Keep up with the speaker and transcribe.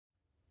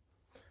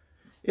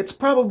It's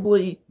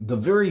probably the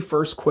very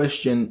first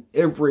question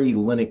every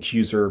Linux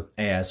user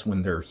asks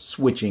when they're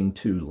switching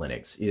to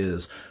Linux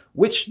is,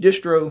 which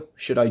distro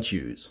should I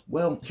choose?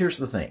 Well, here's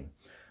the thing.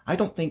 I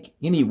don't think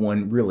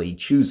anyone really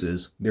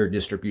chooses their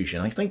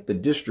distribution. I think the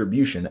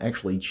distribution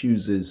actually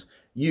chooses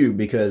you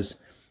because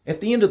at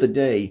the end of the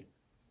day,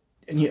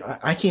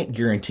 I can't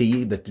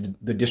guarantee that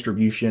the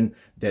distribution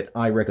that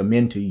I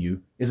recommend to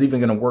you is even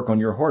going to work on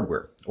your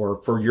hardware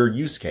or for your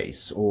use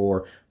case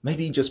or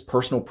maybe just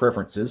personal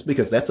preferences,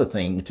 because that's a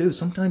thing too.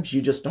 Sometimes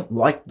you just don't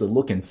like the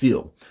look and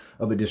feel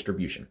of a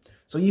distribution.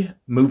 So you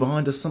move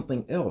on to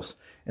something else.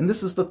 And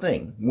this is the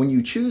thing. When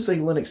you choose a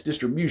Linux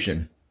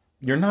distribution,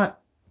 you're not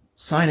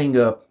signing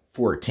up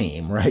for a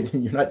team, right?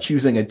 You're not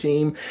choosing a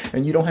team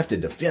and you don't have to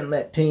defend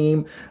that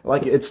team.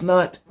 Like, it's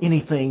not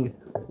anything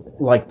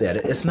like that.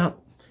 It's not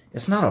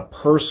a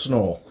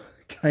personal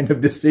kind of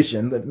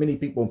decision that many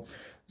people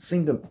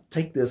seem to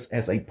take this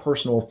as a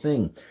personal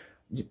thing.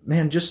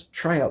 Man, just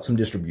try out some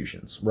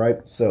distributions,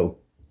 right? So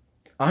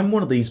I'm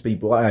one of these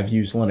people. I've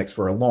used Linux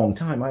for a long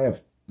time. I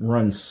have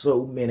run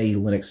so many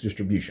Linux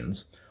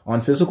distributions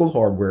on physical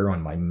hardware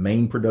on my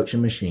main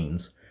production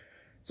machines.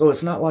 So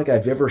it's not like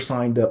I've ever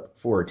signed up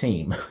for a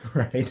team,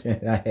 right?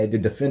 And I had to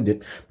defend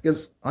it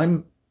because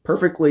I'm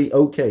perfectly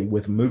okay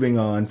with moving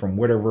on from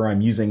whatever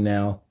I'm using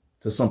now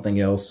to something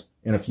else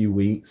in a few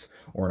weeks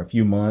or in a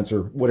few months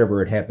or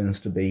whatever it happens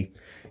to be.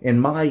 In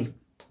my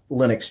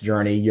Linux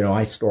journey,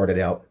 I started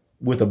out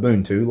with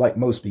Ubuntu like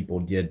most people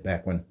did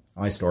back when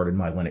I started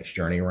my Linux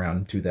journey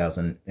around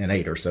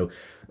 2008 or so.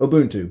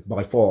 Ubuntu,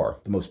 by far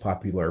the most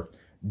popular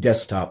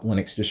desktop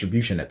Linux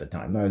distribution at the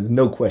time.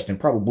 No question,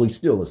 probably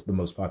still is the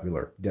most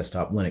popular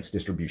desktop Linux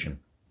distribution.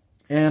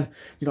 And,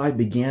 I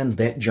began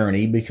that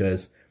journey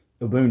because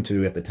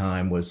Ubuntu at the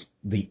time was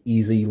the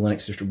easy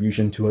Linux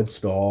distribution to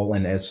install,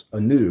 and as a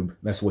noob,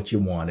 that's what you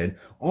wanted.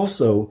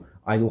 Also,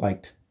 I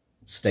liked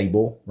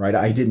stable, right?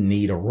 I didn't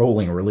need a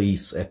rolling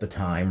release at the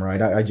time,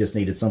 right? I just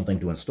needed something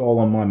to install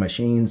on my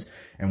machines,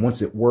 and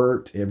once it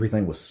worked,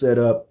 everything was set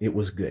up, it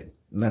was good.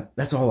 And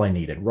that's all I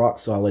needed, rock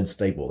solid,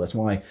 stable. That's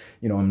why,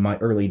 in my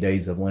early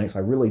days of Linux, I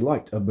really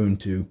liked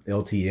Ubuntu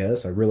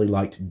LTS. I really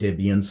liked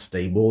Debian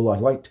stable. I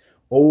liked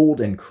old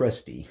and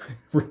crusty.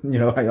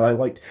 I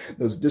liked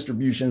those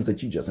distributions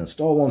that you just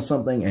install on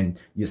something and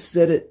you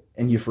set it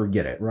and you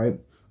forget it, right?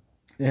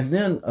 And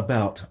then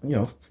about,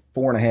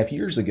 4.5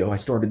 years ago, I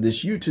started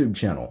this YouTube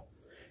channel.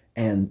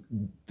 And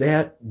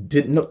that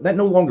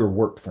no longer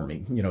worked for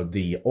me.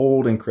 The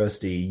old and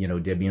crusty,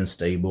 Debian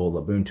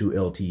stable, Ubuntu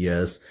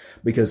LTS,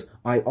 because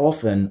I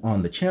often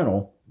on the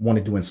channel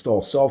wanted to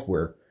install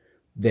software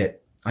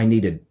that I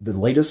needed the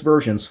latest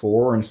versions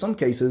for, or in some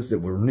cases that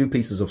were new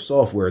pieces of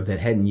software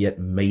that hadn't yet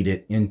made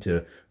it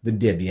into the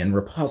Debian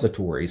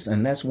repositories.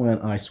 And that's when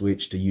I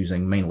switched to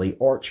using mainly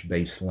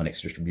Arch-based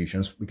Linux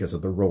distributions because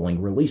of the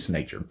rolling release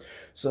nature.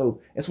 So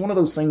it's one of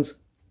those things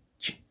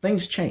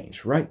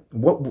change, right?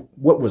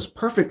 What was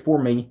perfect for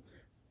me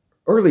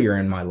earlier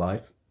in my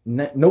life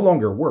no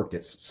longer worked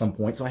at some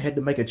point, so I had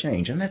to make a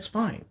change, and that's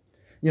fine.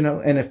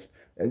 And if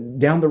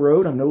down the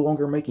road I'm no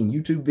longer making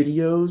YouTube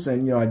videos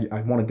and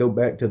I want to go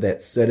back to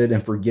that set it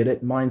and forget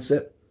it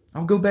mindset,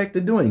 I'll go back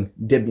to doing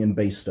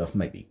Debian-based stuff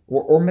maybe.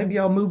 Or maybe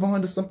I'll move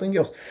on to something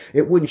else.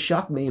 It wouldn't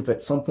shock me if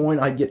at some point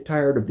I get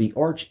tired of the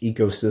Arch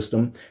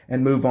ecosystem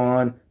and move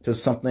on to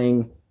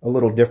something a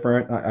little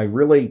different. I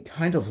really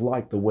kind of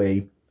like the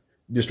way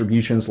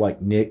distributions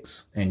like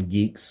Nix and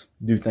Geeks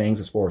do things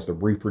as far as the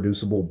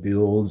reproducible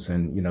builds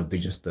and,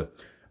 the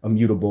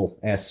immutable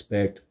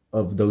aspect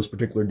of those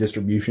particular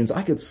distributions.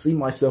 I could see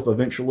myself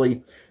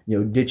eventually,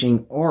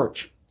 ditching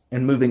Arch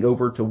and moving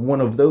over to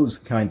one of those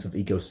kinds of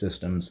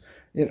ecosystems.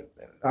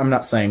 I'm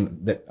not saying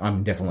that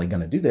I'm definitely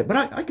going to do that, but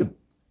I could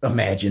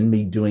imagine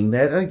me doing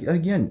that.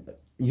 Again,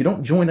 you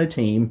don't join a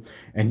team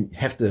and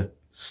have to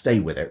stay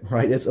with it,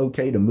 right? It's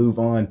okay to move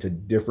on to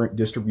different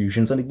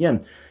distributions. And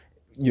again,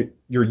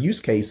 your use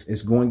case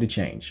is going to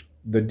change.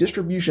 The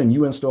distribution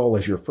you install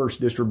as your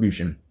first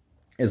distribution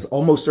is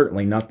almost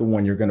certainly not the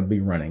one you're going to be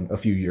running a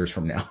few years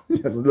from now.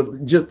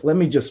 Let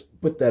me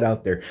just put that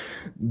out there.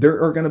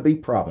 There are going to be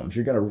problems.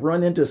 You're going to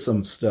run into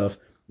some stuff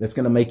that's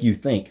going to make you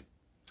think,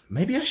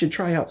 maybe I should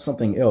try out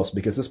something else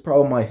because this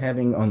problem I'm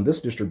having on this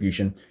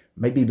distribution,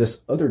 maybe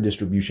this other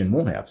distribution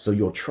won't have. So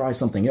you'll try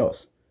something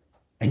else.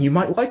 And you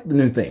might like the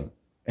new thing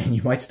and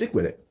you might stick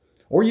with it.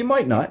 Or you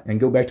might not and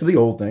go back to the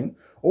old thing.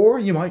 Or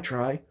you might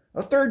try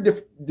a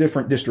third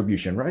different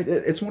distribution, right?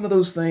 It's one of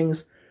those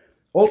things.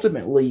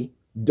 Ultimately,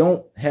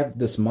 don't have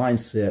this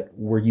mindset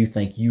where you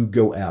think you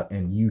go out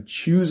and you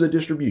choose a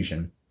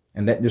distribution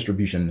and that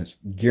distribution is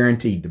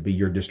guaranteed to be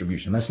your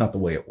distribution. That's not the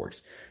way it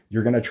works.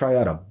 You're going to try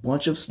out a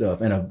bunch of stuff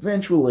and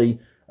eventually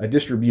a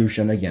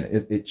distribution, again,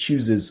 it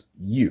chooses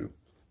you.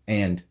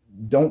 And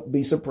don't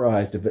be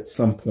surprised if at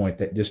some point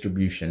that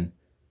distribution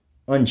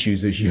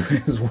unchooses you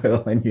as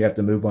well and you have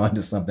to move on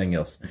to something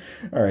else.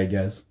 All right,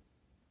 guys.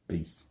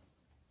 Peace.